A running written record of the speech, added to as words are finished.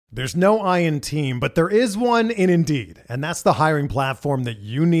There's no I in team, but there is one in Indeed, and that's the hiring platform that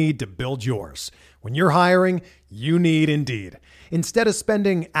you need to build yours. When you're hiring, you need Indeed. Instead of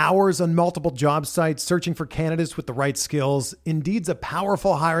spending hours on multiple job sites searching for candidates with the right skills, Indeed's a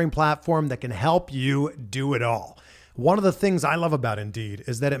powerful hiring platform that can help you do it all. One of the things I love about Indeed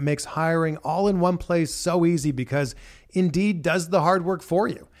is that it makes hiring all in one place so easy because Indeed does the hard work for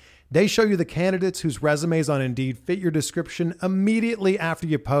you. They show you the candidates whose resumes on Indeed fit your description immediately after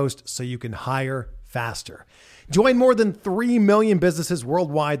you post so you can hire faster. Join more than 3 million businesses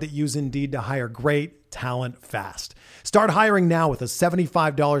worldwide that use Indeed to hire great talent fast. Start hiring now with a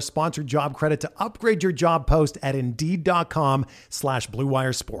 $75 sponsored job credit to upgrade your job post at Indeed.com/Blue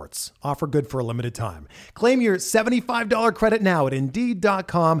Wire Sports. Offer good for a limited time. Claim your $75 credit now at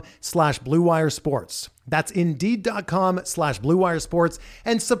Indeed.com/Blue Wire Sports. That's Indeed.com/Blue Wire Sports,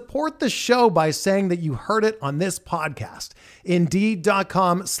 and support the show by saying that you heard it on this podcast.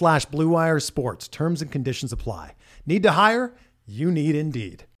 Indeed.com/Blue Wire Sports. Terms and conditions apply. Need to hire? You need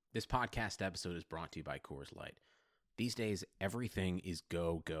Indeed. This podcast episode is brought to you by Coors Light. These days, everything is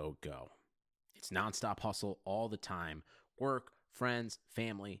go, go, go. It's nonstop hustle all the time. Work, friends,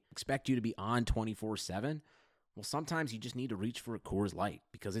 family, expect you to be on 24/7. Well, sometimes you just need to reach for a Coors Light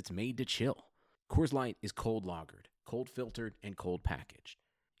because it's made to chill. Coors Light is cold lagered, cold filtered, and cold packaged.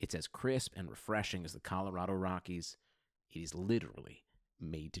 It's as crisp and refreshing as the Colorado Rockies. It is literally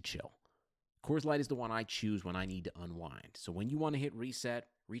made to chill. Coors Light is the one I choose when I need to unwind. So when you want to hit reset,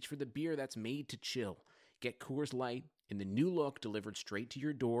 reach for the beer that's made to chill. Get Coors Light in the new look delivered straight to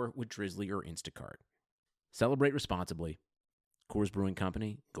your door with Drizzly or Instacart. Celebrate responsibly. Coors Brewing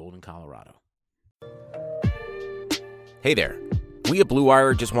Company, Golden, Colorado. Hey there. We at Blue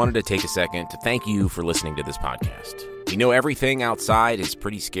Wire just wanted to take a second to thank you for listening to this podcast. We know everything outside is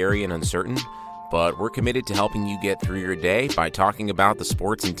pretty scary and uncertain, but we're committed to helping you get through your day by talking about the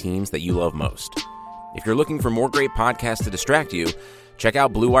sports and teams that you love most. If you're looking for more great podcasts to distract you, check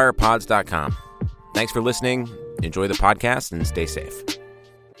out BlueWirePods.com. Thanks for listening. Enjoy the podcast and stay safe.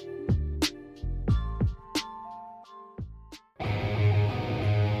 Trying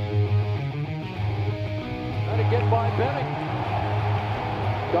to get by Benning.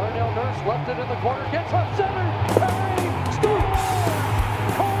 Darnell Nurse left it in the corner, gets up center. Perry scores!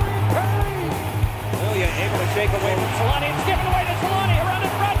 Corey Perry! Lilia able to shake away from Solani. It's given away to Solani around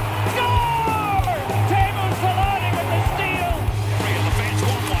in front. Score! Teemu Solani with the steal. Three of the fans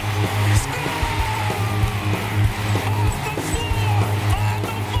want one. Score! Off the floor! On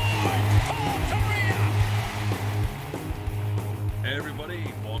the board! Paul Kariya! Hey everybody,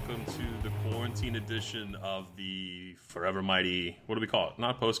 welcome to the quarantine edition of the Forever Mighty, what do we call it?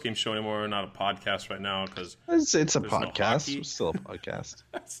 Not a post-game show anymore, not a podcast right now because it's a podcast. It's still a podcast.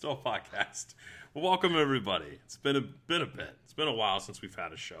 It's still a podcast. Well, welcome everybody. It's been a bit. It's been a while since we've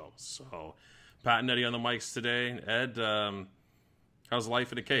had a show. So, Pat and Eddie on the mics today. Ed, how's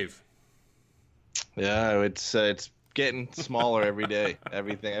life in a cave? Yeah, it's getting smaller every day.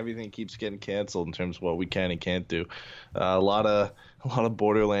 Everything keeps getting canceled in terms of what we can and can't do. A lot of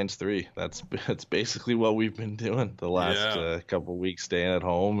Borderlands 3. That's basically what we've been doing the last couple of weeks, staying at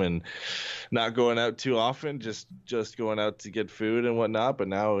home and not going out too often, just going out to get food and whatnot. But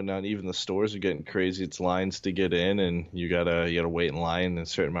now not even the stores are getting crazy. It's lines to get in, and you gotta wait in line and a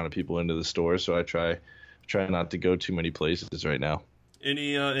certain amount of people into the store. So I try not to go too many places right now.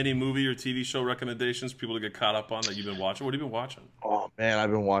 Any movie or TV show recommendations, people to get caught up on that you've been watching? What have you been watching? Oh man, I've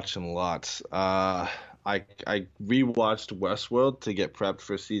been watching lots. I rewatched Westworld to get prepped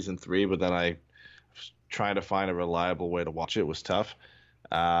for season 3, but then I was trying to find a reliable way to watch it. It was tough.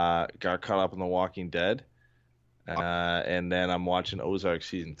 Got caught up on The Walking Dead, and then I'm watching Ozark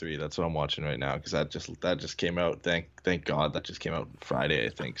season 3. That's what I'm watching right now because that just came out. Thank God that just came out Friday, I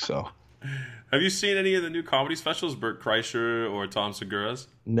think. So. Have you seen any of the new comedy specials, Bert Kreischer or Tom Segura's?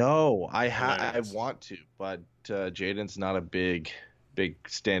 No, I want to, but Jaden's not a big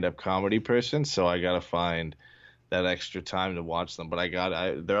stand-up comedy person, so I gotta find that extra time to watch them. But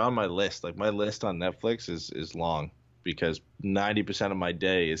they're on my list. Like my list on Netflix is long because 90% of my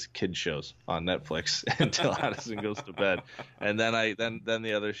day is kid shows on Netflix until Addison goes to bed, and then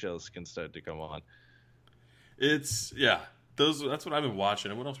the other shows can start to come on. That's what I've been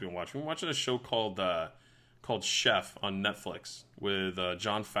watching. And what else have we been watching? We've been watching a show called Chef on Netflix with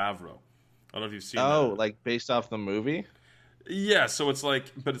Jon Favreau. I don't know if you've seen that. Oh, like based off the movie? Yeah, so it's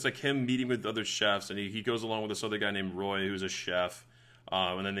like him meeting with other chefs, and he goes along with this other guy named Roy, who's a chef,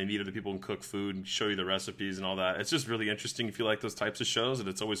 and then they meet other people and cook food and show you the recipes and all that. It's just really interesting if you like those types of shows, and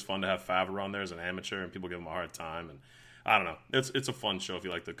it's always fun to have Favreau on there as an amateur, and people give him a hard time. And I don't know, it's a fun show if you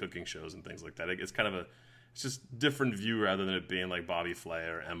like the cooking shows and things like that. It's kind of it's just different view rather than it being like Bobby Flay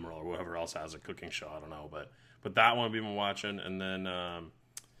or Emerald or whoever else has a cooking show. I don't know, but that one we've been watching, and then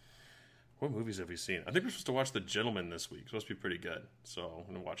what movies have we seen? I think we're supposed to watch The Gentleman this week. It's supposed to be pretty good, so I'm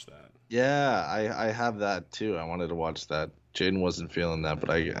gonna watch that. Yeah, I have that too. I wanted to watch that. Jaden wasn't feeling that, but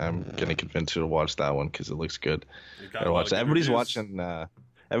I'm gonna convince her to watch that one because it looks good. Gotta watch that. Everybody's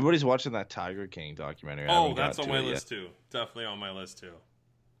watching that Tiger King documentary. Oh, that's on my list too. Definitely on my list too.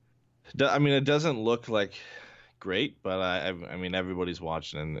 I mean, it doesn't look like great, but I mean, everybody's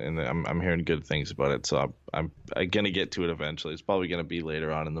watching, and I'm hearing good things about it. So I'm gonna get to it eventually. It's probably gonna be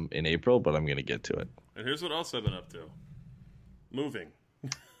later on in April, but I'm gonna get to it. And here's what else I've been up to: moving.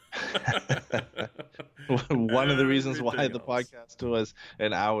 One of the reasons why the podcast was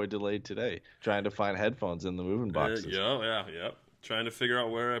an hour delayed today, trying to find headphones in the moving boxes. Yeah. Trying to figure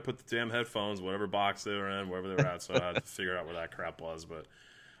out where I put the damn headphones, whatever box they were in, wherever they were at. So I had to figure out where that crap was, but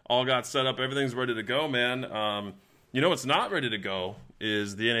all got set up. Everything's ready to go, man. You know what's not ready to go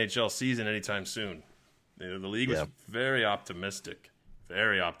is the NHL season anytime soon. The league was very optimistic.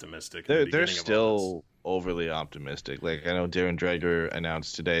 Very optimistic. They're still overly optimistic. Like, I know Darren Dreger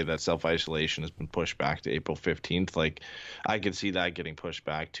announced today that self-isolation has been pushed back to April 15th. Like, I could see that getting pushed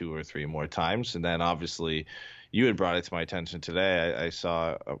back 2 or 3 more times. And then obviously you had brought it to my attention today. I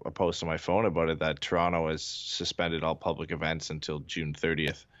saw a post on my phone about it that Toronto has suspended all public events until June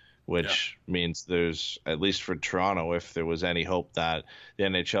 30th, which means there's, at least for Toronto, if there was any hope that the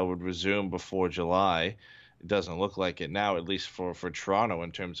NHL would resume before July, it doesn't look like it now, at least for Toronto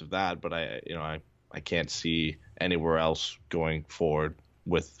in terms of that. But I can't see anywhere else going forward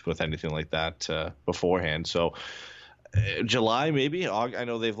with anything like that beforehand. So July, maybe. I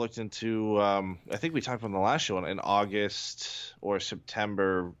know they've looked into, I think we talked about in the last show, in August or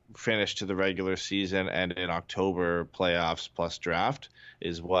September finish to the regular season, and in October playoffs plus draft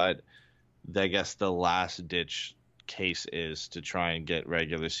is what I guess the last ditch case is to try and get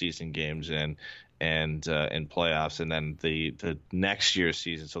regular season games in and playoffs. And then the next year's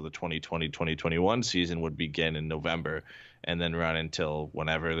season, so the 2020-2021 season, would begin in November and then run until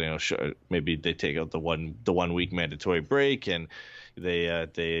whenever, maybe they take out the 1 week mandatory break and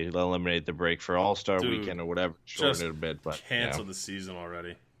they eliminate the break for All-Star weekend or whatever, shorten it a bit. But cancel the season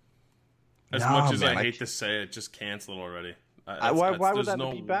already. As much as I hate to say it, just cancel it already. Why would that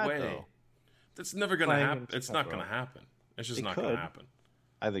be bad though? That's never going to happen. It's not going to happen. It's just not going to happen.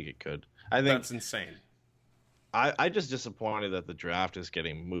 I think it could. I think that's insane. I'm just disappointed that the draft is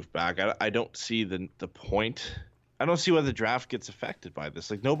getting moved back. I don't see the point. I don't see why the draft gets affected by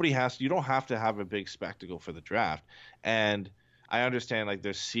this. Like, you don't have to have a big spectacle for the draft. And I understand, like,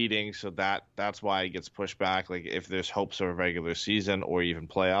 there's seeding, so that's why it gets pushed back. Like, if there's hopes of a regular season or even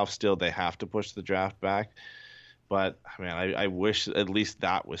playoffs still, they have to push the draft back. But, man, I wish at least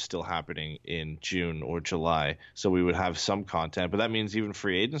that was still happening in June or July, so we would have some content. But that means even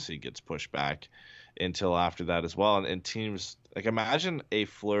free agency gets pushed back until after that as well. And teams, like, imagine a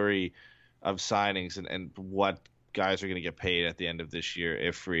flurry of signings and what guys are going to get paid at the end of this year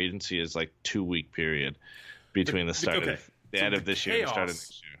if free agency is like 2-week period between the start of the end of this year and the start of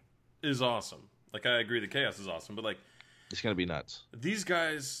next year. Is awesome. Like, I agree, the chaos is awesome, but like, it's going to be nuts. These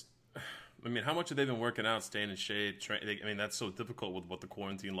guys, I mean, how much have they been working out, staying in shape? I mean, that's so difficult with what the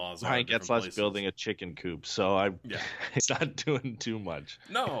quarantine laws are. Ryan Getzlaf's building a chicken coop, so it's not doing too much.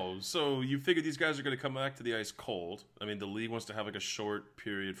 No, so you figure these guys are going to come back to the ice cold. I mean, the league wants to have like a short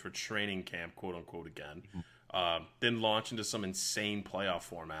period for training camp, quote unquote, again. Then launch into some insane playoff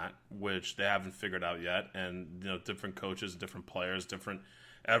format, which they haven't figured out yet. And different coaches, different players,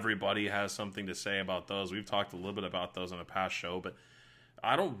 everybody has something to say about those. We've talked a little bit about those on a past show, but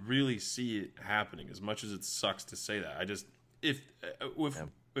I don't really see it happening. As much as it sucks to say that,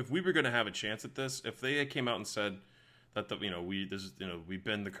 if we were going to have a chance at this, if they came out and said that we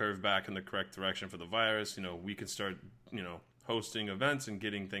bend the curve back in the correct direction for the virus, we can start hosting events and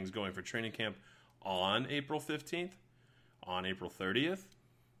getting things going for training camp on April 15th, on April 30th,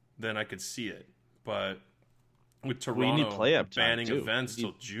 then I could see it. But with Toronto banning events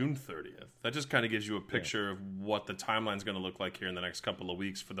till June 30th, that just kind of gives you a picture of what the timeline's going to look like here in the next couple of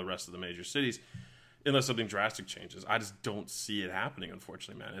weeks for the rest of the major cities, unless something drastic changes. I just don't see it happening,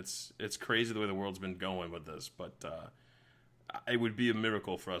 unfortunately, man. It's crazy the way the world's been going with this, but it would be a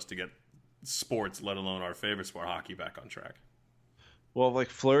miracle for us to get sports, let alone our favorite sport, hockey, back on track. Well, like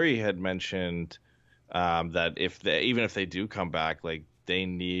Fleury had mentioned that even if they do come back, like they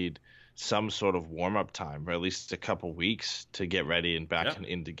need some sort of warm-up time, or at least a couple weeks to get ready and back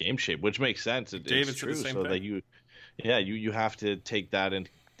into game shape, which makes sense. It's true. So that you have to take that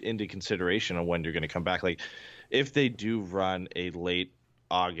into consideration on when you're going to come back. Like if they do run a late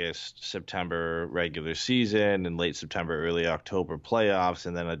August, September regular season, and late September, early October playoffs,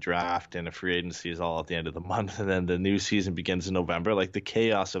 and then a draft and a free agency is all at the end of the month, and then the new season begins in November. Like, the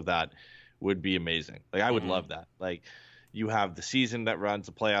chaos of that would be amazing. Like, I would love that. Like, you have the season that runs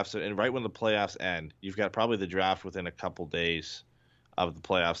the playoffs, and right when the playoffs end, you've got probably the draft within a couple days of the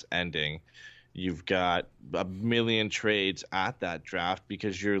playoffs ending. You've got a million trades at that draft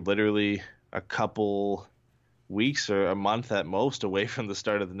because you're literally a couple weeks or a month at most away from the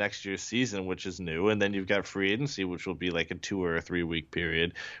start of the next year's season, which is new. And then you've got free agency, which will be like a 2 or 3 week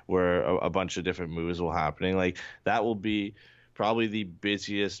period where a bunch of different moves will happening. Like, that will be probably the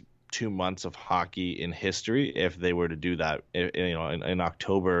busiest 2 months of hockey in history if they were to do that, in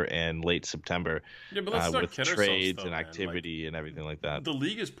October and late September. Yeah, but let's not with kid trades ourselves, and activity and everything like that. The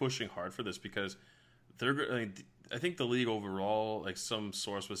league is pushing hard for this because I think the league overall, like some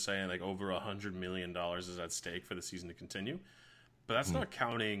source was saying, like over $100 million is at stake for the season to continue. But that's not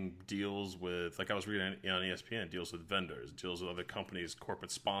counting deals with, like I was reading on ESPN, deals with vendors, deals with other companies,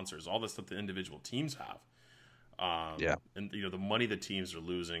 corporate sponsors, all the stuff that individual teams have. And the money the teams are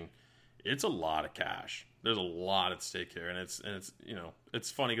losing, it's a lot of cash. There's a lot at stake here, and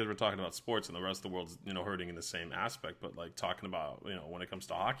it's funny because we're talking about sports and the rest of the world's hurting in the same aspect. But like talking about when it comes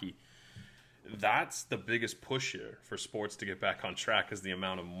to hockey, that's the biggest push here for sports to get back on track is the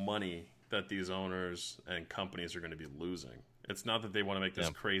amount of money that these owners and companies are going to be losing. It's not that they want to make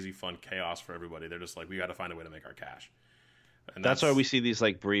this crazy fun chaos for everybody. They're just like, we got to find a way to make our cash. And that's why we see these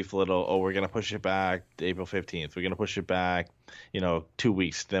like brief little, we're going to push it back to April 15th. We're going to push it back, 2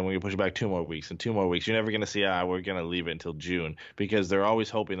 weeks. Then we're going to push it back 2 more weeks and 2 more weeks. You're never going to see, we're going to leave it until June because they're always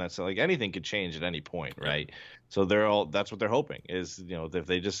hoping that like anything could change at any point, right? Yeah. So that's what they're hoping is, if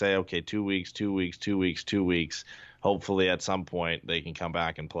they just say, okay, 2 weeks, 2 weeks, 2 weeks, 2 weeks, hopefully at some point they can come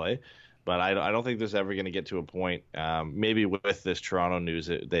back and play. But I don't think there's ever going to get to a point. Maybe with this Toronto news,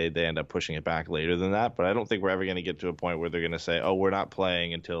 they end up pushing it back later than that. But I don't think we're ever going to get to a point where they're going to say, "Oh, we're not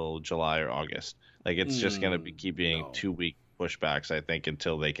playing until July or August." Like it's just going to be keeping 2 week pushbacks. I think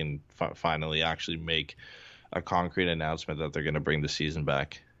until they can finally actually make a concrete announcement that they're going to bring the season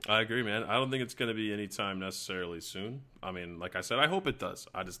back. I agree, man. I don't think it's going to be anytime necessarily soon. I mean, like I said, I hope it does.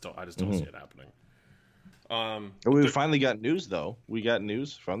 I just don't see it happening. We finally got news, though. We got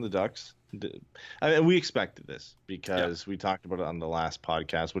news from the Ducks. I mean, we expected this because we talked about it on the last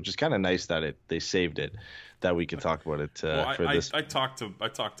podcast, which is kind of nice that they saved it, that we could talk about it this. I talked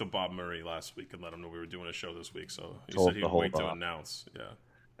to Bob Murray last week and let him know we were doing a show this week, so he said he'd wait to announce.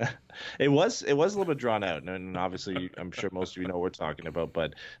 Yeah. It was a little bit drawn out, and obviously I'm sure most of you know what we're talking about,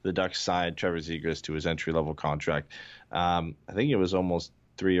 but the Ducks signed Trevor Zegras to his entry-level contract. I think it was almost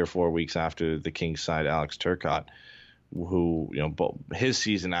 3 or 4 weeks after the Kings signed Alex Turcotte, who, his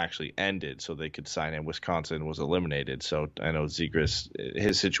season actually ended so they could sign him. Wisconsin was eliminated. So I know Zegras,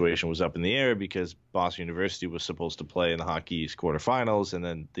 his situation was up in the air because Boston University was supposed to play in the Hockey East quarterfinals, and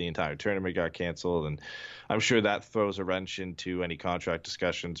then the entire tournament got canceled. And I'm sure that throws a wrench into any contract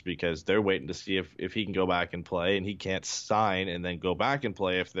discussions because they're waiting to see if he can go back and play, and he can't sign and then go back and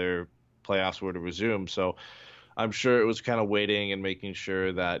play if their playoffs were to resume. So I'm sure it was kind of waiting and making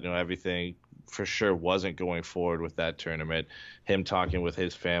sure that, everything for sure wasn't going forward with that tournament. Him talking with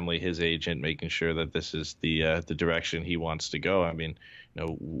his family, his agent, making sure that this is the direction he wants to go. I mean,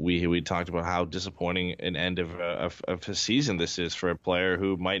 we talked about how disappointing an end of a season this is for a player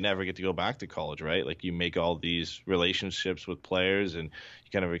who might never get to go back to college, right? Like you make all these relationships with players and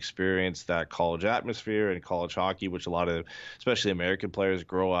you kind of experience that college atmosphere and college hockey, which a lot of, especially American players,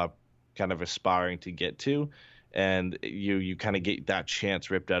 grow up kind of aspiring to get to. And you kind of get that chance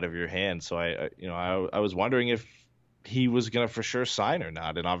ripped out of your hand. So I was wondering if he was going to for sure sign or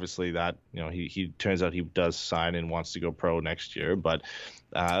not. And obviously that, he turns out he does sign and wants to go pro next year, but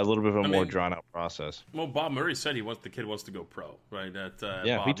a little bit of a more drawn out process. Well, Bob Murray said the kid wants to go pro, right?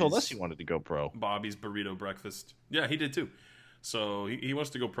 He told us he wanted to go pro. Bobby's Burrito Breakfast. Yeah, he did too. So he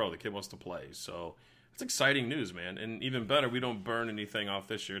wants to go pro. The kid wants to play. So it's exciting news, man. And even better, we don't burn anything off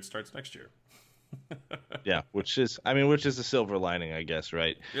this year. It starts next year. Yeah, which is a silver lining, I guess,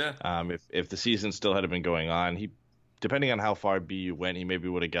 right? Yeah. If the season still had been going on, depending on how far BU went, he maybe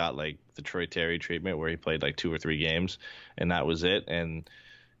would have got like the Troy Terry treatment where he played like 2 or 3 games and that was it. And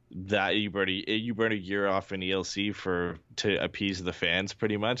that you burn a year off in ELC to appease the fans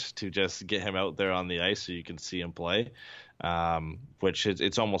pretty much, to just get him out there on the ice so you can see him play. which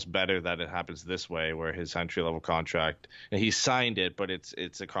it's almost better that it happens this way, where his entry-level contract, and he signed it, but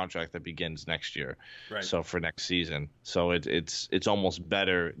it's a contract that begins next year, Right. so for next season. So it's almost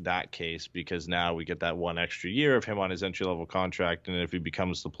better that case, because now we get that one extra year of him on his entry-level contract, and if he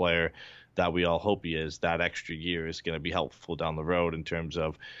becomes the player that we all hope he is, that extra year is going to be helpful down the road in terms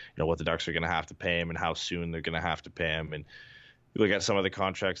of what the Ducks are going to have to pay him and how soon they're going to have to pay him. And you look at some of the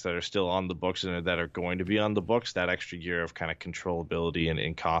contracts that are still on the books and that are going to be on the books, that extra year of kind of controllability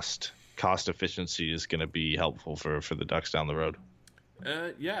and cost efficiency is going to be helpful for the Ducks down the road.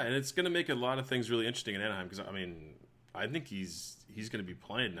 Yeah, and it's going to make a lot of things really interesting in Anaheim, because I think he's going to be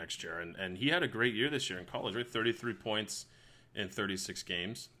playing next year, and he had a great year this year in college, right? 33 points in 36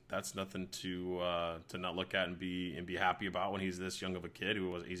 games. That's nothing to not look at and be happy about when he's this young of a kid.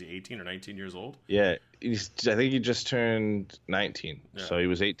 He's 18 or 19 years old? Yeah, I think he just turned 19, so he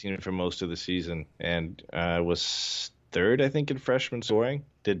was 18 for most of the season, and was third, I think, in freshman scoring.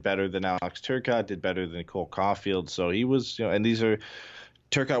 Did better than Alex Turcotte, did better than Cole Caulfield. So he was, and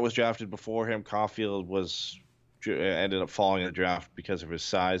Turcotte was drafted before him. Caulfield ended up falling in the draft because of his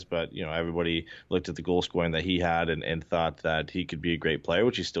size, but everybody looked at the goal scoring that he had and thought that he could be a great player,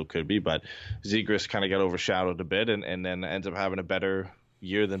 which he still could be. But Zegras kind of got overshadowed a bit, and then ends up having a better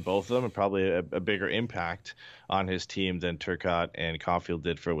year than both of them, and probably a bigger impact on his team than Turcotte and Caulfield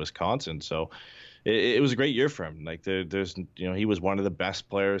did for Wisconsin. So it was a great year for him. Like there's he was one of the best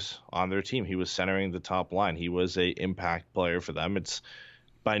players on their team. He was centering the top line. He was a impact player for them. It's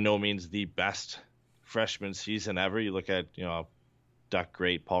by no means the best freshman season ever. You look at Duck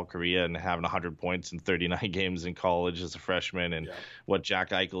great Paul Kariya and having 100 points in 39 games in college as a freshman, and what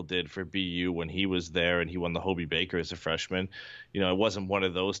Jack Eichel did for BU when he was there and he won the Hobey Baker as a freshman. It wasn't one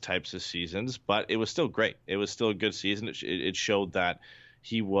of those types of seasons, but it was still great. It was still a good season. It showed that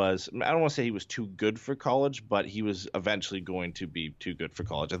he was, I don't want to say he was too good for college, but he was eventually going to be too good for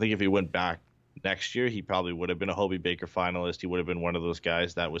college. I think if he went back next year, he probably would have been a Hobey Baker finalist. He would have been one of those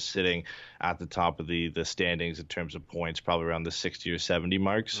guys that was sitting at the top of the standings in terms of points, probably around the 60 or 70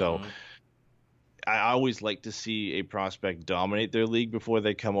 mark. So I always like to see a prospect dominate their league before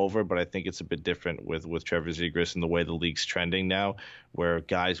they come over, but I think it's a bit different with Trevor Zegras and the way the league's trending now, where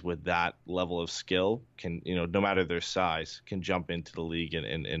guys with that level of skill can, no matter their size, can jump into the league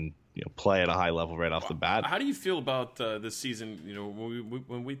and play at a high level right off the bat. How do you feel about this season?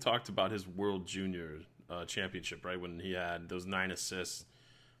 When we talked about his World Junior Championship, right, when he had those 9 assists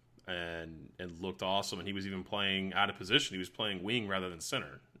and looked awesome, and he was even playing out of position. He was playing wing rather than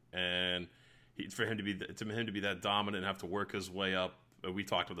center, and for him to be that dominant and have to work his way up. We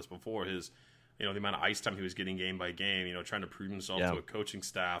talked about this before. His, the amount of ice time he was getting game by game. Trying to prove himself to a coaching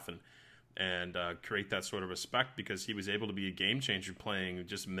staff and create that sort of respect, because he was able to be a game changer playing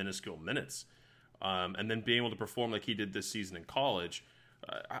just minuscule minutes, and then being able to perform like he did this season in college.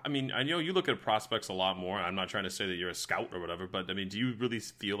 I know you look at prospects a lot more. I'm not trying to say that you're a scout or whatever, but do you really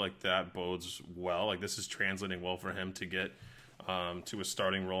feel like that bodes well? Like this is translating well for him to get to a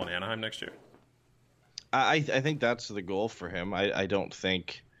starting role in Anaheim next year? I think that's the goal for him. I don't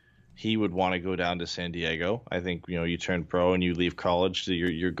think he would want to go down to San Diego. I think, you turn pro and you leave college, so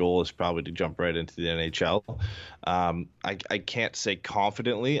your goal is probably to jump right into the NHL. I can't say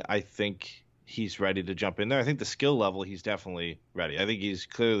confidently I think he's ready to jump in there. I think the skill level, he's definitely ready. I think he's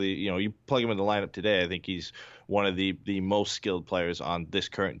clearly, you plug him in the lineup today, I think he's one of the most skilled players on this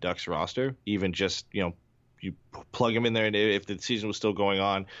current Ducks roster. Even just, you plug him in there, and if the season was still going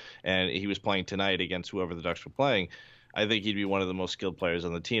on and he was playing tonight against whoever the Ducks were playing, I think he'd be one of the most skilled players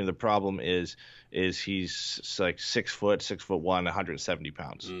on the team. The problem is he's like 6'1", 170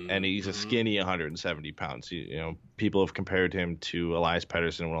 pounds, and he's a skinny 170 pounds. People have compared him to Elias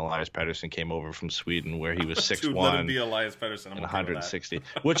Pettersson when Elias Pettersson came over from Sweden, where he was 6'1", let him be Elias Pettersson, and 160,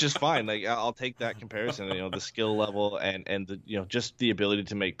 which is fine. Like I'll take that comparison. The skill level and the just the ability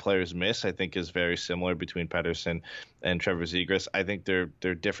to make players miss, I think, is very similar between Pettersson and Trevor Zegras. I think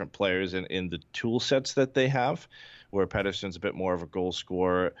they're different players in the tool sets that they have, where Pettersson's a bit more of a goal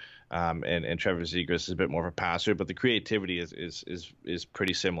scorer, and Trevor Zegras is a bit more of a passer, but the creativity is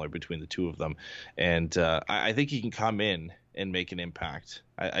pretty similar between the two of them. And I think he can come in and make an impact.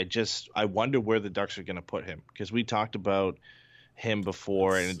 I wonder where the Ducks are going to put him, because we talked about him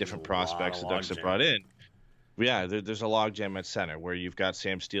before and different prospects the Ducks have brought in. Yeah, there's a logjam at center, where you've got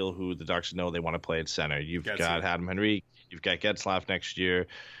Sam Steele, who the Ducks know they want to play at center. You've got Adam Henrique. You've got Getzlaf next year.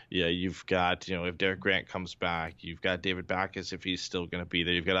 Yeah, you've got, if Derek Grant comes back. You've got David Backes if he's still going to be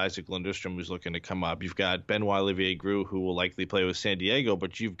there. You've got Isaac Lundestrom, who's looking to come up. You've got Benoit Olivier-Groulx, who will likely play with San Diego,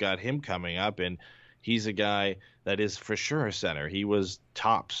 but you've got him coming up, and He's a guy that is for sure a center. He was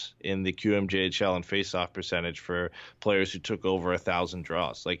tops in the QMJHL and faceoff percentage for players who took over 1,000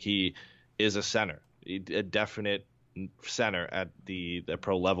 draws. Like, he is a center, a definite center at the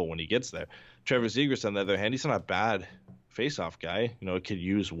pro level when he gets there. Trevor Zegras, on the other hand, he's not a bad faceoff guy. It could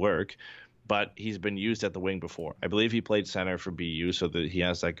use work, but he's been used at the wing before. I believe he played center for BU, so that he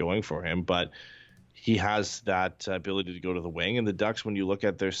has that going for him. But he has that ability to go to the wing. And the Ducks, when you look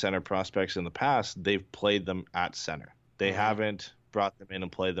at their center prospects in the past, they've played them at center. They haven't brought them in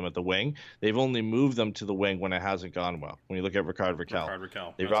and played them at the wing. They've only moved them to the wing when it hasn't gone well. When you look at Ricard Raquel.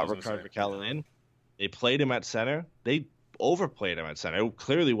 They brought Ricard Raquel in. They played him at center. They overplayed him at center. It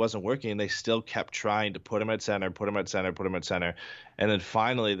clearly wasn't working, and they still kept trying to put him at center. And then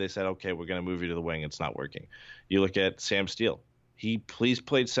finally they said, okay, we're going to move you to the wing. It's not working. You look at Sam Steele. He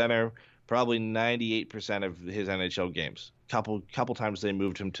played center probably 98% of his NHL games. Couple times they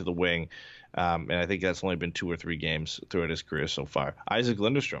moved him to the wing, and I think that's only been 2 or 3 games throughout his career so far. Isaac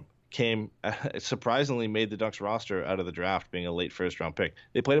Lindstrom surprisingly made the Ducks roster out of the draft, being a late first-round pick.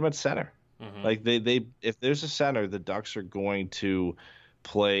 They played him at center. Like, they if there's a center, the Ducks are going to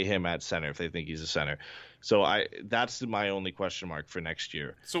play him at center if they think he's a center. So that's my only question mark for next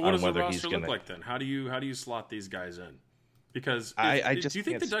year. So what does the roster look like then? How do you slot these guys in? Because do you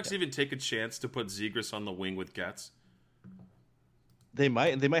think the Ducks even take a chance to put Zegras on the wing with Getz? They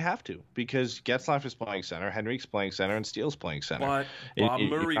might have to, because Getzlaf is playing center, Henrique's playing center, and Steele's playing center. But Bob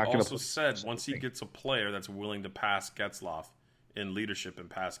Murray also said once he gets a player that's willing to pass Getzlaf in leadership and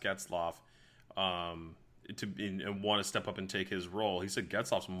pass Getzlaf and want to step up and take his role, he said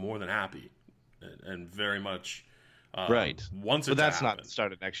Getzlaf's more than happy and very much right. But that's not the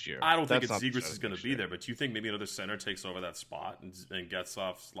start of next year. I don't think Zegras is going to be there, but do you think maybe another center takes over that spot and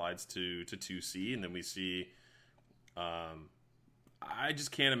Getzlaf slides to 2C, and then we see I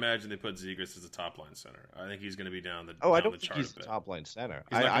just can't imagine they put Zegras as a top line center. I think he's going to be down the I don't think he's a top line center.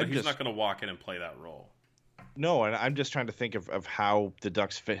 He's not going to walk in and play that role. No, and I'm just trying to think of how the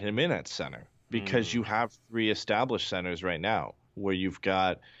Ducks fit him in at center, because you have 3 established centers right now where you've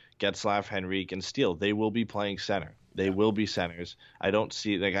got Getzlaf, Henrique, and Steele. They will be playing center. They will be centers. I don't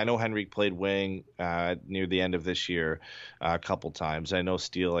see, like, I know Henrique played wing near the end of this year a couple times. I know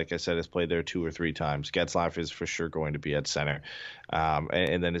Steele, like I said, has played there 2 or 3 times. Getzlaf is for sure going to be at center.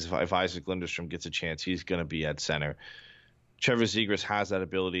 And then if Isaac Lindstrom gets a chance, he's going to be at center. Trevor Zegras has that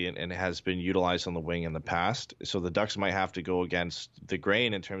ability and has been utilized on the wing in the past. So the Ducks might have to go against the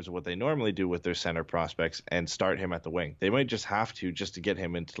grain in terms of what they normally do with their center prospects and start him at the wing. They might just have to, just to get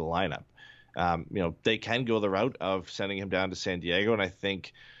him into the lineup. They can go the route of sending him down to San Diego, and I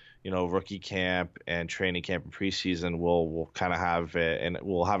think, rookie camp and training camp and preseason will kind of have and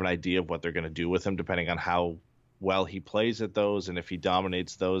we'll have an idea of what they're going to do with him, depending on how well he plays at those, and if he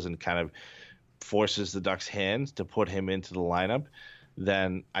dominates those and kind of forces the Ducks' hands to put him into the lineup,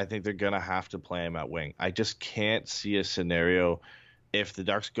 then I think they're going to have to play him at wing. I just can't see a scenario if the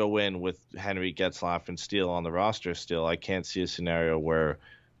Ducks go in with Henry, Getzlaf, and Steele on the roster still. I can't see a scenario where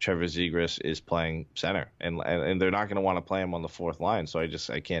Trevor Zegras is playing center, and they're not going to want to play him on the 4th line, so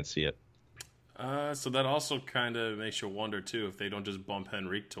I can't see it. So that also kind of makes you wonder, too, if they don't just bump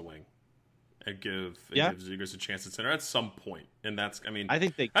Henrique to wing and give Zegras a chance at center at some point. And I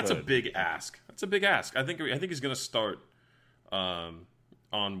think that's a big ask. That's a big ask. I think he's going to start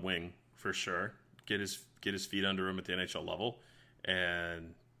on wing for sure, get his feet under him at the NHL level,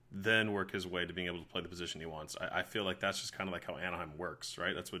 and then work his way to being able to play the position he wants. I feel like that's just kind of like how Anaheim works,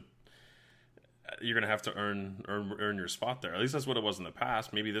 right? That's what you're going to have to earn your spot there. At least that's what it was in the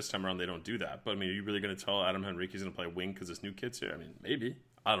past. Maybe this time around they don't do that. But, are you really going to tell Adam Henrique he's going to play wing because this new kid's here? Maybe.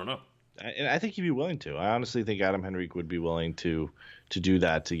 I don't know. And I think he'd be willing to. I honestly think Adam Henrique would be willing to do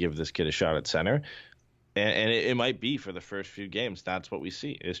that, to give this kid a shot at center. And it might be for the first few games. That's what we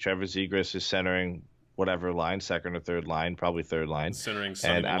see, is Trevor Zegras is centering whatever line, 2nd or 3rd line, probably 3rd line. Centering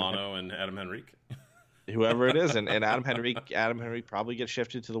Sonny Milano and Adam Henrique. Whoever it is. And Adam Henrique probably gets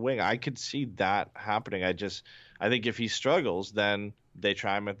shifted to the wing. I could see that happening. I think if he struggles, then they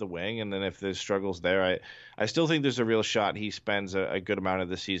try him at the wing, and then if there's struggles there, I still think there's a real shot he spends a good amount of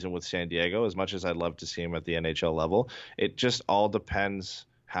the season with San Diego, as much as I'd love to see him at the NHL level. It just all depends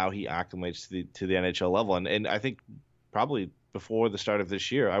how he acclimates to the NHL level. And I think probably before the start of this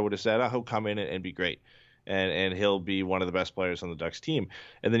year, I would have said, he'll come in and be great. And he'll be one of the best players on the Ducks team.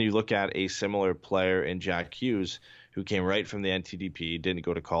 And then you look at a similar player in Jack Hughes, who came right from the NTDP, didn't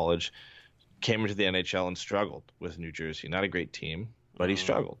go to college, came into the NHL and struggled with New Jersey. Not a great team, but he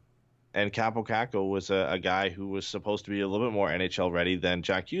struggled. And Capo Caco was a guy who was supposed to be a little bit more NHL ready than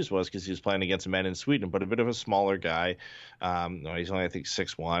Jack Hughes was, because he was playing against men in Sweden, but a bit of a smaller guy. He's only, I think,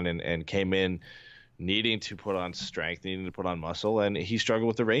 6'1", and came in needing to put on strength, needing to put on muscle, and he struggled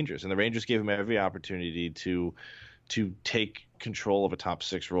with the Rangers. And the Rangers gave him every opportunity to take control of a top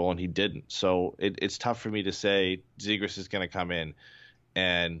 6 role, and he didn't. So it's tough for me to say Zegras is going to come in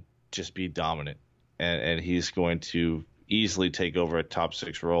and just be dominant, and he's going to easily take over a top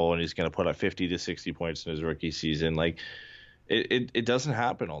 6 role, and he's going to put up 50 to 60 points in his rookie season. Like, it doesn't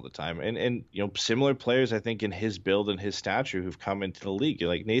happen all the time. And similar players, I think, in his build and his stature who've come into the league.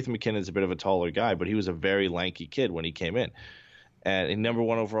 Like Nathan McKinnon's a bit of a taller guy, but he was a very lanky kid when he came in. And in number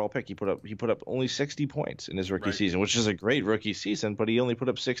 1 overall pick, he put up only 60 points in his rookie season, which is a great rookie season, but he only put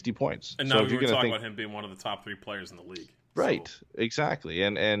up 60 points. And now we were talking about him being one of the top 3 players in the league. Right, so. Exactly.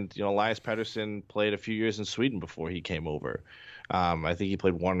 And Elias Pettersson played a few years in Sweden before he came over. I think he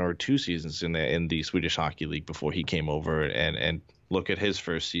played 1 or 2 seasons in the Swedish Hockey League before he came over. And look at his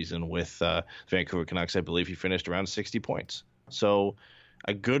first season with Vancouver Canucks. I believe he finished around 60 points. So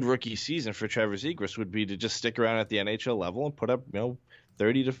a good rookie season for Trevor Zegras would be to just stick around at the NHL level and put up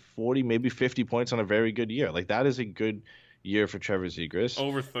 30 to 40, maybe 50 points on a very good year. Like, that is a good year for Trevor Zegras.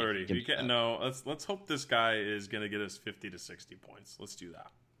 Over 30. Let's hope this guy is going to get us 50 to 60 points. Let's do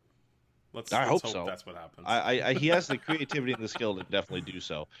that. Let's hope so. That's what happens. He has the creativity and the skill to definitely do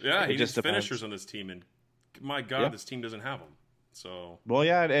so. Yeah, he needs finishers on this team, and my God, this team doesn't have them. So well,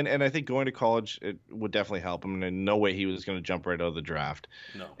 yeah, and I think going to college, it would definitely help him. And in no way he was going to jump right out of the draft.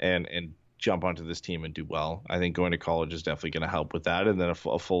 No. And jump onto this team and do well. I think going to college is definitely going to help with that. And then a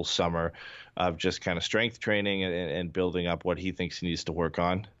full summer of just kind of strength training and building up what he thinks he needs to work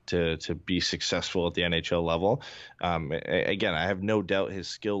on to be successful at the NHL level. Again, I have no doubt his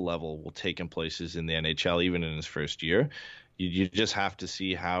skill level will take him places in the NHL, even in his first year. You just have to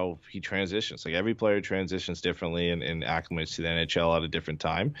see how he transitions. Like, every player transitions differently and acclimates to the NHL at a different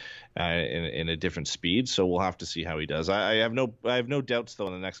time, in a different speed. So we'll have to see how he does. I have no doubts though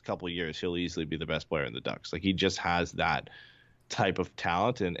in the next couple of years he'll easily be the best player in the Ducks. Like, he just has that type of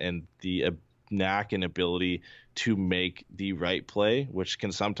talent and the knack and ability to make the right play, which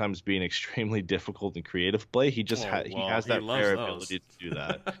can sometimes be an extremely difficult and creative play. He just he has that rare ability to do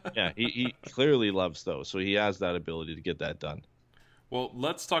that. Yeah, he clearly loves those, so he has that ability to get that done. Well,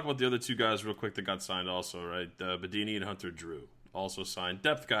 let's talk about the other 2 guys real quick that got signed also, right? Badini and Hunter Drew also signed.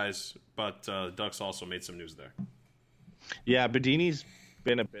 Depth guys, but Ducks also made some news there. Yeah, Badini's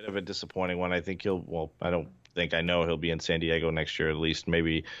been a bit of a disappointing one. I think I know he'll be in San Diego next year at least.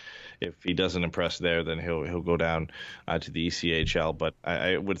 Maybe if he doesn't impress there, then he'll go down to the ECHL. But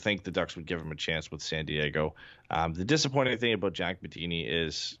I would think the Ducks would give him a chance with San Diego. The disappointing thing about Jack Badini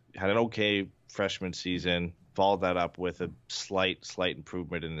is had an okay freshman season, followed that up with a slight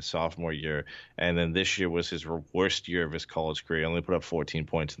improvement in his sophomore year, and then this year was his worst year of his college career. He only put up 14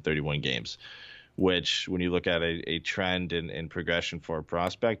 points in 31 games. Which, when you look at a trend and progression for a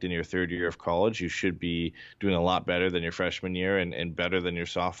prospect in your third year of college, you should be doing a lot better than your freshman year and better than your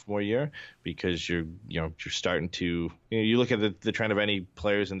sophomore year, because you're starting to you look at the trend of any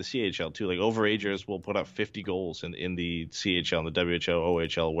players in the CHL too. Like, overagers will put up 50 goals in the CHL, in the WHL,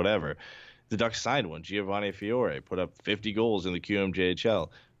 OHL, whatever. The Ducks signed one. Giovanni Fiore put up 50 goals in the QMJHL,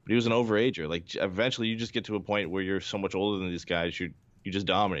 but he was an overager. Like, eventually you just get to a point where you're so much older than these guys, you just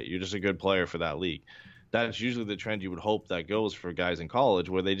dominate. You're just a good player for that league. That's usually the trend you would hope that goes for guys in college,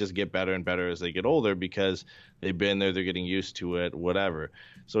 where they just get better and better as they get older because they've been there, they're getting used to it, whatever.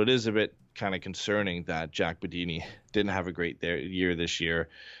 So it is a bit kind of concerning that Jack Badini didn't have a great year this year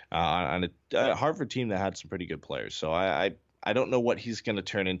on a Hartford team that had some pretty good players. So I don't know what he's going to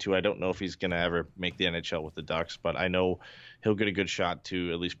turn into. I don't know if he's going to ever make the NHL with the Ducks, but I know he'll get a good shot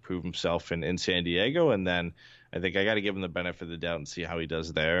to at least prove himself in San Diego, and then I think I got to give him the benefit of the doubt and see how he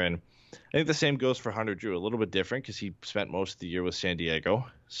does there. And I think the same goes for Hunter Drew. A little bit different because he spent most of the year with San Diego,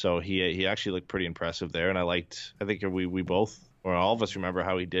 so he actually looked pretty impressive there. And I think we both, or all of us, remember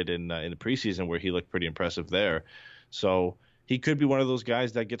how he did in the preseason, where he looked pretty impressive there. So he could be one of those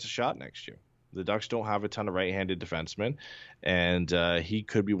guys that gets a shot next year. The Ducks don't have a ton of right-handed defensemen, and he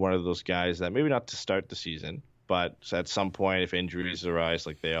could be one of those guys that, maybe not to start the season, but at some point, if injuries arise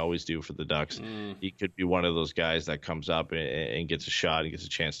like they always do for the Ducks, he could be one of those guys that comes up and gets a shot and gets a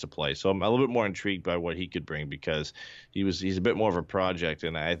chance to play. So I'm a little bit more intrigued by what he could bring, because he's a bit more of a project,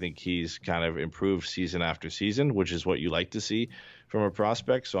 and I think he's kind of improved season after season, which is what you like to see from a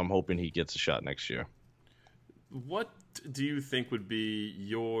prospect. So I'm hoping he gets a shot next year. What do you think would be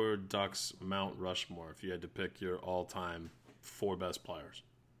your Ducks Mount Rushmore if you had to pick your all-time 4 best players?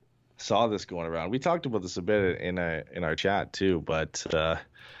 Saw this going around. We talked about this a bit in our chat too, but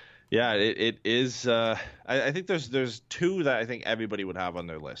yeah, it is. I think there's 2 that I think everybody would have on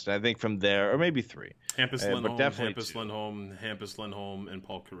their list. And I think from there, or maybe 3. Hampus, but Lindholm, definitely Hampus Lindholm, and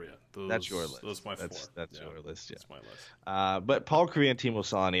Paul Kariya. That's your list. Those my four. That's your list. Yeah, that's my list. But Paul Kariya and Timo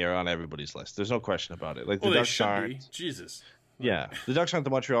Solani are on everybody's list. There's no question about it. Like the Ducks aren't. Jesus. Yeah, the Ducks aren't the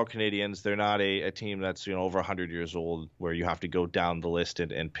Montreal Canadiens. They're not a team that's over 100 years old, where you have to go down the list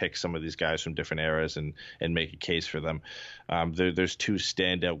and pick some of these guys from different eras and make a case for them. There's two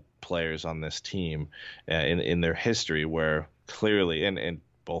standout players on this team in their history where clearly and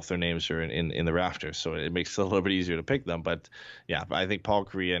both their names are in the rafters, so it makes it a little bit easier to pick them. But yeah, I think Paul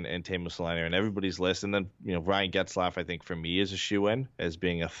Kariya and Teemu Selanne are in everybody's list, and then Ryan Getzlaf, I think for me is a shoe-in as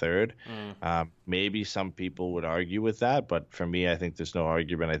being a third. Maybe some people would argue with that, but for me, I think there's no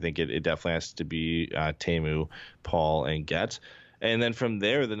argument. I think it definitely has to be Teemu, Paul, and Getz, and then from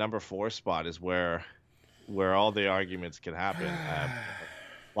there, the number 4 spot is where all the arguments can happen.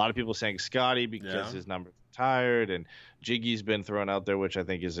 A lot of people saying Scotty because his number tired, and Jiggy's been thrown out there, which I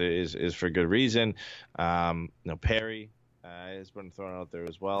think is for good reason. Perry has been thrown out there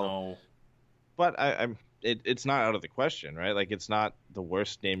as well. No. But it's not out of the question, right? Like, it's not the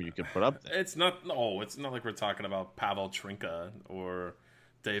worst name you could put up there. It's not like we're talking about Pavel Trinka or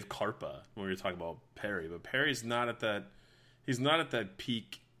Dave Karpa when we're talking about Perry. But Perry's not at that. He's not at that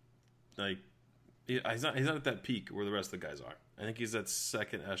peak. Like, he's not at that peak where the rest of the guys are. I think he's at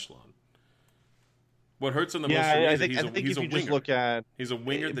second echelon. What hurts him the most for me is that he's a winger. He's a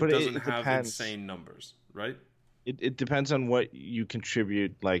winger that doesn't have insane numbers, right? It depends on what you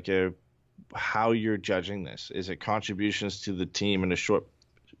contribute, like how you're judging this. Is it contributions to the team in a short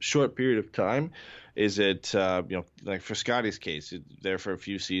period of time? Is it like for Scotty's case, there for a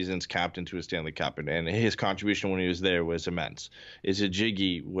few seasons, captain to a Stanley Cup, and his contribution when he was there was immense. Is it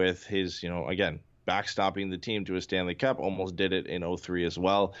Jiggy with his again backstopping the team to a Stanley Cup, almost did it in 2003 as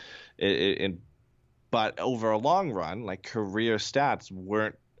well. But over a long run, like career stats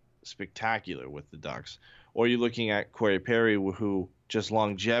weren't spectacular with the Ducks. Or you're looking at Corey Perry, who just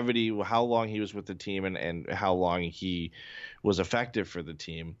longevity, how long he was with the team and how long he was effective for the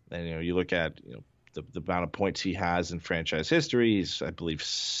team. And you look at the amount of points he has in franchise history. He's, I believe,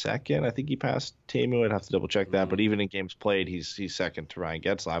 second. I think he passed Teemu. I'd have to double check that. But even in games played, he's second to Ryan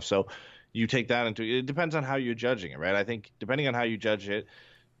Getzlaf. So you take that into it. Depends on how you're judging it, right? I think depending on how you judge it,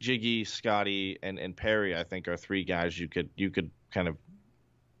 Jiggy, Scotty, and Perry, I think, are 3 guys you could kind of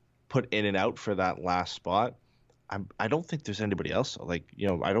put in and out for that last spot. I don't think there's anybody else. Like,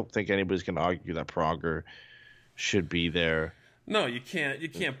 I don't think anybody's going to argue that Pronger should be there. No, you can't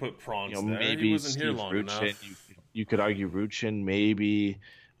put Prongs there. Maybe he wasn't Steve here long Ruchin, enough. You could argue Ruchin, maybe.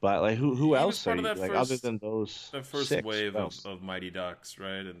 But like, who else are you, like, other than those? That first 6, wave of Mighty Ducks,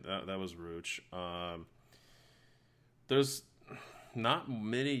 right? And that was Ruch. There's not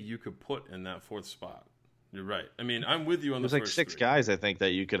many you could put in that 4th spot. You're right. I mean, I'm with you on the first 3. There's like 6 guys, I think,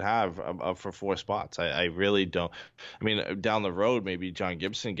 that you could have for 4 spots. I really don't. I mean, down the road, maybe John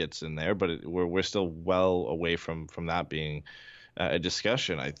Gibson gets in there, but we're still well away from that being a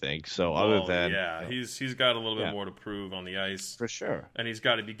discussion, I think. So other than he's got a little bit more to prove on the ice for sure, and he's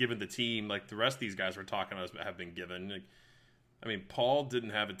got to be given the team like the rest of these guys we're talking about have been given. Like, I mean, Paul didn't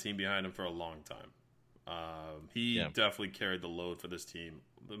have a team behind him for a long time. He definitely carried the load for this team.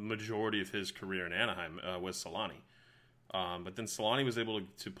 The majority of his career in Anaheim was Selanne. But then Selanne was able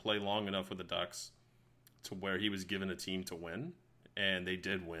to play long enough with the Ducks to where he was given a team to win, and they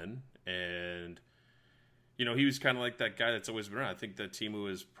did win. And, he was kind of like that guy that's always been around. I think that Teemu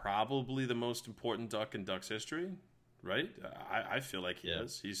is probably the most important Duck in Ducks history, right? I feel like he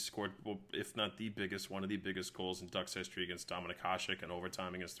is. He's scored, if not the biggest, one of the biggest goals in Ducks history against Dominik Hasek in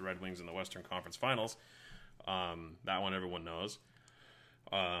overtime against the Red Wings in the Western Conference Finals. That one everyone knows.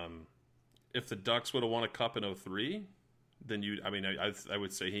 If the Ducks would have won a cup in 2003, then I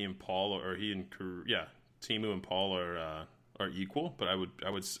would say he and Paul, or he and Teemu and Paul are equal. But I would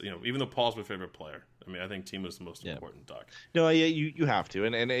even though Paul's my favorite player, I mean, I think Teemu's the most important Duck. No, you have to,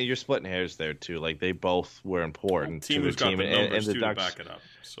 and you're splitting hairs there too. Like, they both were important to the team, and the Ducks to back it up.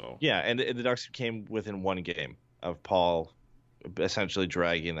 So and the Ducks came within 1 game of Paul essentially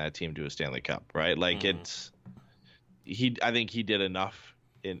dragging that team to a Stanley Cup, right? Like, I think he did enough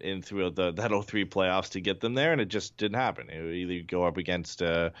in through that 2003 playoffs to get them there, and it just didn't happen. It would either go up against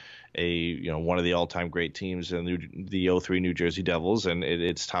one of the all-time great teams in the 2003 New Jersey Devils, and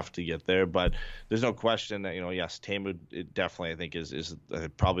it's tough to get there. But there's no question that yes, Teemu definitely, I think, is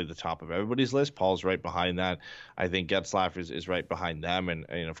probably the top of everybody's list. Paul's right behind that. I think Getzlaf is right behind them,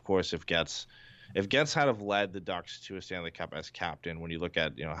 and of course, if Getz had have led the Ducks to a Stanley Cup as captain, when you look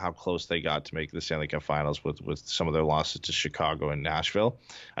at how close they got to make the Stanley Cup Finals with some of their losses to Chicago and Nashville,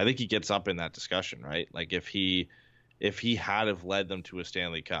 I think he gets up in that discussion, right? Like, if he had have led them to a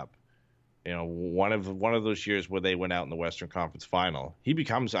Stanley Cup, one of those years where they went out in the Western Conference Final,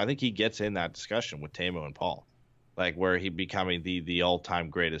 I think he gets in that discussion with Teemu and Paul, like where he becoming the all-time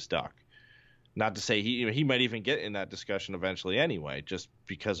greatest Duck. Not to say he might even get in that discussion eventually anyway, just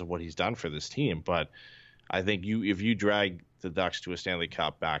because of what he's done for this team. But I think if you drag the Ducks to a Stanley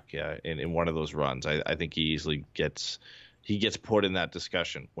Cup back in one of those runs, I think he easily gets put in that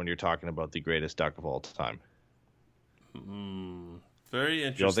discussion when you're talking about the greatest Duck of all time. Very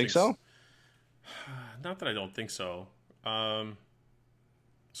interesting. You don't think so? Not that I don't think so. So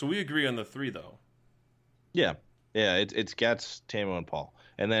we agree on the three, though. Yeah. It's Getz, Teemu, and Paul.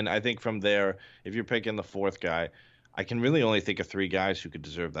 And then I think from there, if you're picking the fourth guy, I can really only think of three guys who could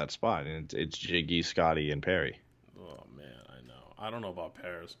deserve that spot, and it's Jiggy, Scotty, and Perry. Oh man, I know. I don't know about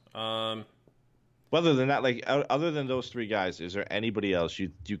pairs. Other than that, like other than those three guys, is there anybody else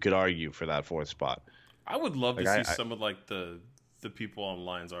you could argue for that fourth spot? I would love to see some of like the people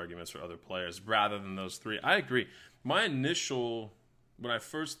online's arguments for other players rather than those three. I agree. My initial, when I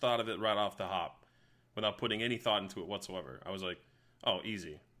first thought of it right off the hop, without putting any thought into it whatsoever, I was like, oh,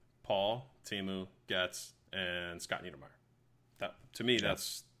 easy. Paul, Teemu, Getz, and Scott Niedermayer. That to me,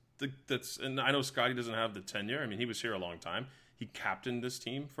 that's and I know Scotty doesn't have the tenure. I mean, he was here a long time. He captained this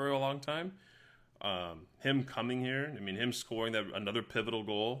team for a long time. Him coming here, I mean, him scoring another pivotal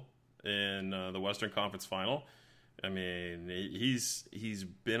goal in the Western Conference Final. I mean, he's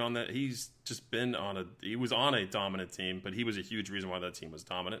been on that. He's just been he was on a dominant team, but he was a huge reason why that team was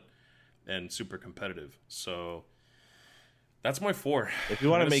dominant and super competitive. So that's my four. If you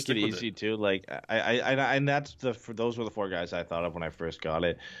want to make it easy too, like and those were the four guys I thought of when I first got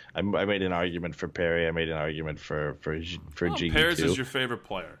it. I made an argument for Perry. I made an argument for Jiggy Perez too. Is your favorite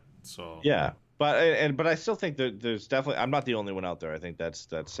player, so yeah. But I still think that there's definitely, I'm not the only one out there. I think that's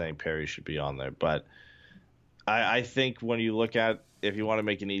saying Perry should be on there. But I think when you look at, if you want to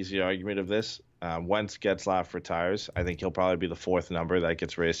make an easy argument of this, once Getzlaf retires, I think he'll probably be the fourth number that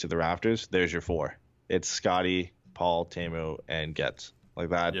gets raised to the rafters. There's your four. It's Scotty, Paul, Teemu, and Getz. Like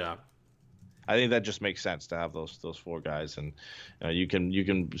that. Yeah. I think that just makes sense to have those four guys, and you can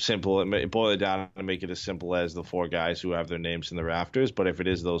boil it down and make it as simple as the four guys who have their names in the rafters. But if it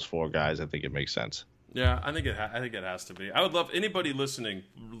is those four guys, I think it makes sense. Yeah, I think it has to be. I would love anybody listening,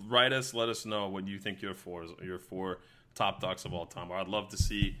 write us, let us know what you think your four top Ducks of all time are. I'd love to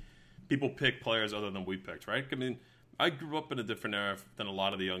see people pick players other than we picked. Right? I mean, I grew up in a different era than a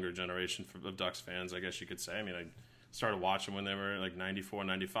lot of the younger generation of Ducks fans, I guess you could say. I mean, I started watching when they were like 94,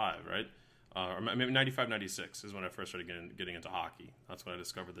 95, right? Or maybe 95, 96 is when I first started getting into hockey. That's when I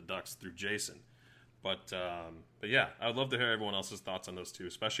discovered the Ducks through Jason. But yeah, I would love to hear everyone else's thoughts on those two,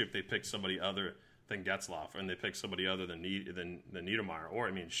 especially if they pick somebody other than Getzlaf and they pick somebody other than Niedermayer. Or,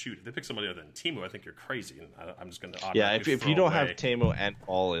 I mean, shoot, if they pick somebody other than Teemu, I think you're crazy. And I'm just going to if you don't have Teemu and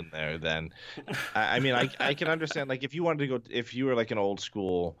Paul in there, then I mean, I can understand. Like, if you wanted to go, if you were like an old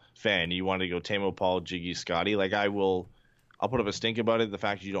school fan, you wanted to go Teemu, Paul, Jiggy, Scotty, like I'll put up a stink about it, the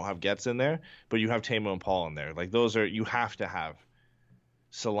fact that you don't have Getz in there, but you have Teemu and Paul in there. Like, you have to have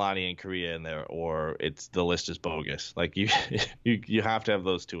Solani and Korea in there, or the list is bogus. Like, you have to have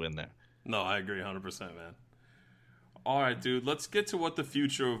those two in there. No, I agree 100%, man. All right, dude, let's get to what the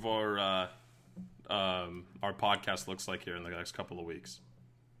future of our podcast looks like here in the next couple of weeks.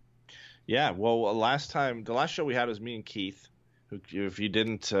 Yeah, well, the last show we had was me and Keith. If you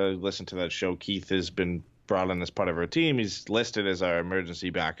didn't listen to that show, Keith has been brought in as part of our team. He's listed as our emergency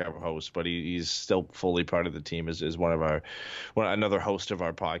backup host, but he's still fully part of the team as another host of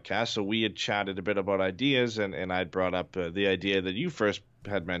our podcast. So we had chatted a bit about ideas, and I'd brought up the idea that you first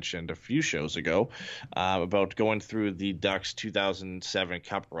had mentioned a few shows ago about going through the Ducks 2007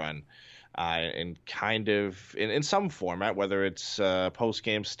 Cup run and kind of in some format, whether it's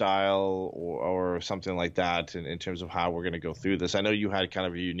post-game style or something like that in terms of how we're going to go through this. I know you had kind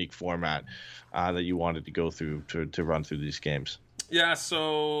of a unique format that you wanted to go through to run through these games. Yeah,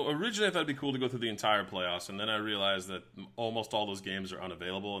 so originally I thought it'd be cool to go through the entire playoffs, and then I realized that almost all those games are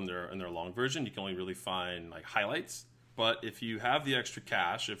unavailable in their long version. You can only really find like highlights. But if you have the extra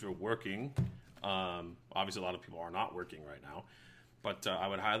cash, if you're working, obviously a lot of people are not working right now, but I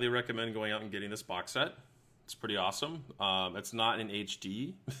would highly recommend going out and getting this box set. It's pretty awesome. It's not in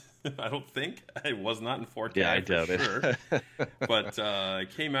HD, I don't think. It was not in 4K. Yeah, I doubt it. But it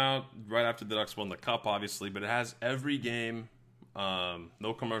came out right after the Ducks won the Cup, obviously. But it has every game,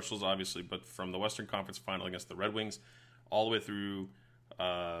 no commercials, obviously, but from the Western Conference Final against the Red Wings all the way through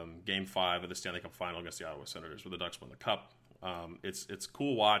Game 5 of the Stanley Cup Final against the Ottawa Senators, where the Ducks won the Cup. It's a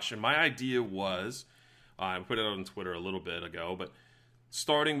cool watch, and my idea was, I put it out on Twitter a little bit ago, but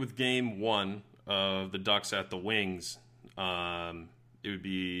starting with Game 1 of the Ducks at the Wings, it would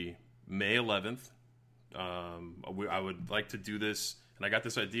be May 11th. I would like to do this, and I got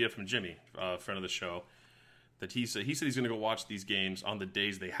this idea from Jimmy, a friend of the show, that he said he's going to go watch these games on the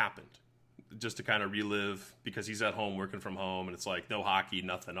days they happened, just to kind of relive, because he's at home working from home, and it's like no hockey,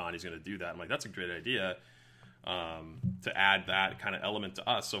 nothing on. He's going to do that. I'm like, that's a great idea, to add that kind of element to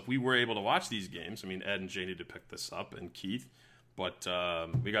us. So if we were able to watch these games, I mean, Ed and Jay need to pick this up, and Keith, but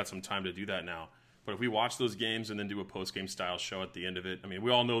we got some time to do that now. But if we watch those games and then do a post-game style show at the end of it, I mean, we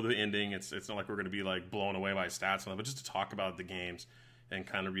all know the ending. It's not like we're going to be like blown away by stats, but just to talk about the games and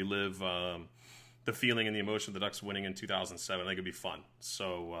kind of relive the feeling and the emotion of the Ducks winning in 2007. I think it'd be fun.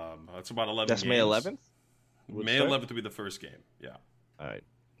 So that's about 11 That's games. May 11th? May 11th will be the first game, yeah. All right.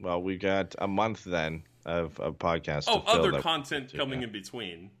 Well, we got a month then of podcasts. Oh, other content coming in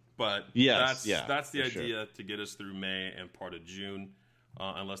between. But yes, that's the idea, sure, to get us through May and part of June.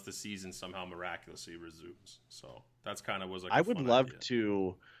 Unless the season somehow miraculously resumes. So that's kind of was like I would love idea.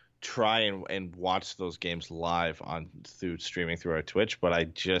 to try and watch those games live through streaming through our Twitch, but I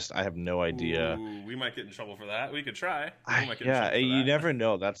have no idea. Ooh, we might get in trouble for that. We could try. You never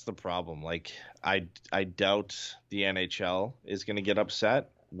know. That's the problem. Like I doubt the NHL is going to get upset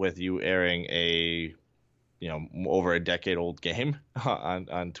with you airing a over a decade old game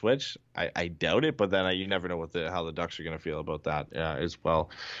on Twitch. I doubt it, but then you never know how the Ducks are going to feel about that as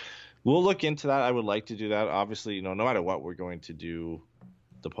well. We'll look into that. I would like to do that. Obviously, no matter what, we're going to do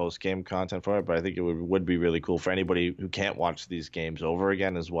the post-game content for it, but I think it would be really cool for anybody who can't watch these games over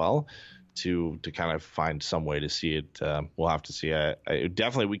again as well to kind of find some way to see it. We'll have to see.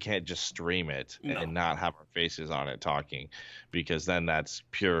 Definitely, we can't just stream it and not have our faces on it talking, because then that's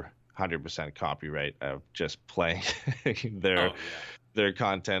pure 100% copyright of just playing their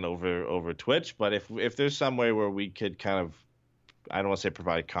content over Twitch. But if there's some way where we could kind of, I don't want to say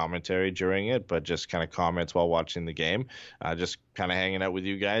provide commentary during it, but just kind of comments while watching the game, just kind of hanging out with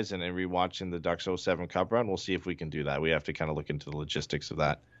you guys and then rewatching the Ducks 07 Cup run, we'll see if we can do that. We have to kind of look into the logistics of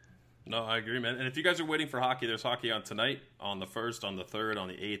that. No, I agree, man. And if you guys are waiting for hockey, there's hockey on tonight, on the 1st, on the 3rd, on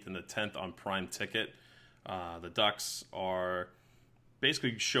the 8th, and the 10th on Prime Ticket. The Ducks are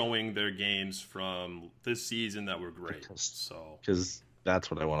basically showing their games from this season that were great. Because that's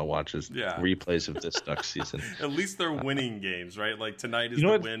what I want to watch is replays of this Ducks season. At least they're winning games, right? Like tonight is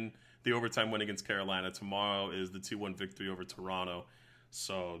the overtime win against Carolina. Tomorrow is the 2-1 victory over Toronto.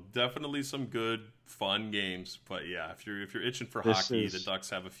 So definitely some good, fun games. But yeah, if you're itching for hockey, the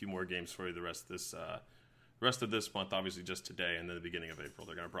Ducks have a few more games for you the rest of this month. Obviously, just today and then the beginning of April,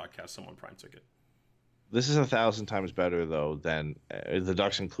 they're going to broadcast some on Prime Ticket. This is 1,000 times better, though, than the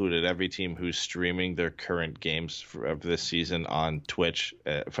Ducks included every team who's streaming their current games of this season on Twitch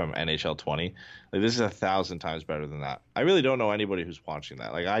from NHL 20. Like, this is 1,000 times better than that. I really don't know anybody who's watching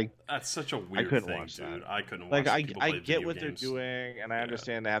that. That's such a weird thing, dude. I couldn't watch. Like, I get what they're doing, and I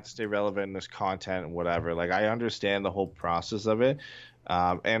understand they have to stay relevant in this content and whatever. Like, I understand the whole process of it,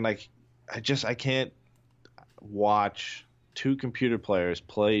 and like, I can't watch two computer players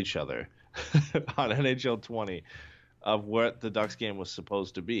play each other on NHL 20 of what the Ducks game was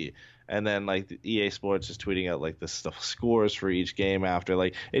supposed to be, and then like the EA Sports is tweeting out like the scores for each game after.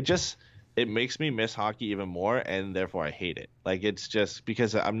 Like it makes me miss hockey even more, and therefore I hate it. Like it's just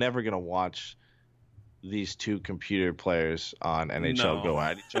because I'm never gonna watch these two computer players on NHL go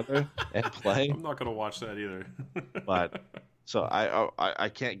at each other and play. I'm not gonna watch that either. But so I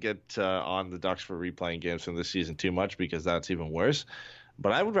can't get on the Ducks for replaying games from this season too much, because that's even worse.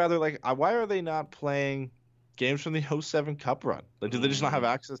 But I would rather, why are they not playing games from the 07 Cup run? Like, do they just not have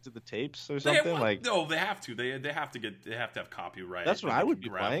access to the tapes or something? No, they have to. They have to have copyright. That's what I would be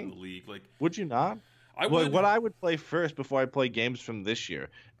playing. The league. Like, would you not? I would. What I would play first before I play games from this year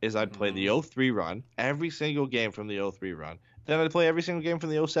is I'd play the 03 run, every single game from the 03 run. Then I'd play every single game from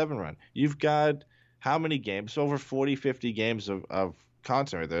the 07 run. You've got how many games? Over 40, 50 games of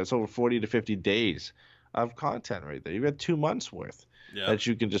content right there. It's over 40 to 50 days of content right there. You've got 2 months worth. That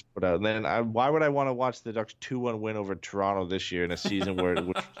you can just put out. And then why would I want to watch the Ducks 2-1 win over Toronto this year in a season where it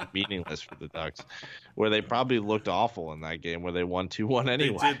was meaningless for the Ducks, where they probably looked awful in that game, where they won 2-1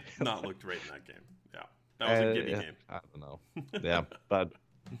 anyway. They did not look great in that game. Yeah, that was a gimme game. I don't know. Yeah, but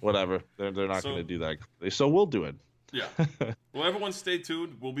whatever. They're not going to do that. So we'll do it. Yeah. Well, everyone stay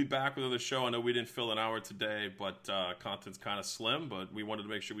tuned. We'll be back with another show. I know we didn't fill an hour today, but content's kind of slim, but we wanted to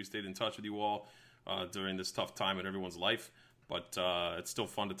make sure we stayed in touch with you all during this tough time in everyone's life. But it's still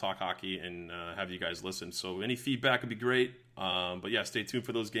fun to talk hockey and have you guys listen. So any feedback would be great. But yeah, stay tuned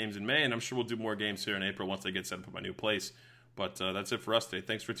for those games in May. And I'm sure we'll do more games here in April once I get set up at my new place. But that's it for us today.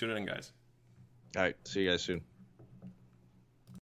 Thanks for tuning in, guys. All right. See you guys soon.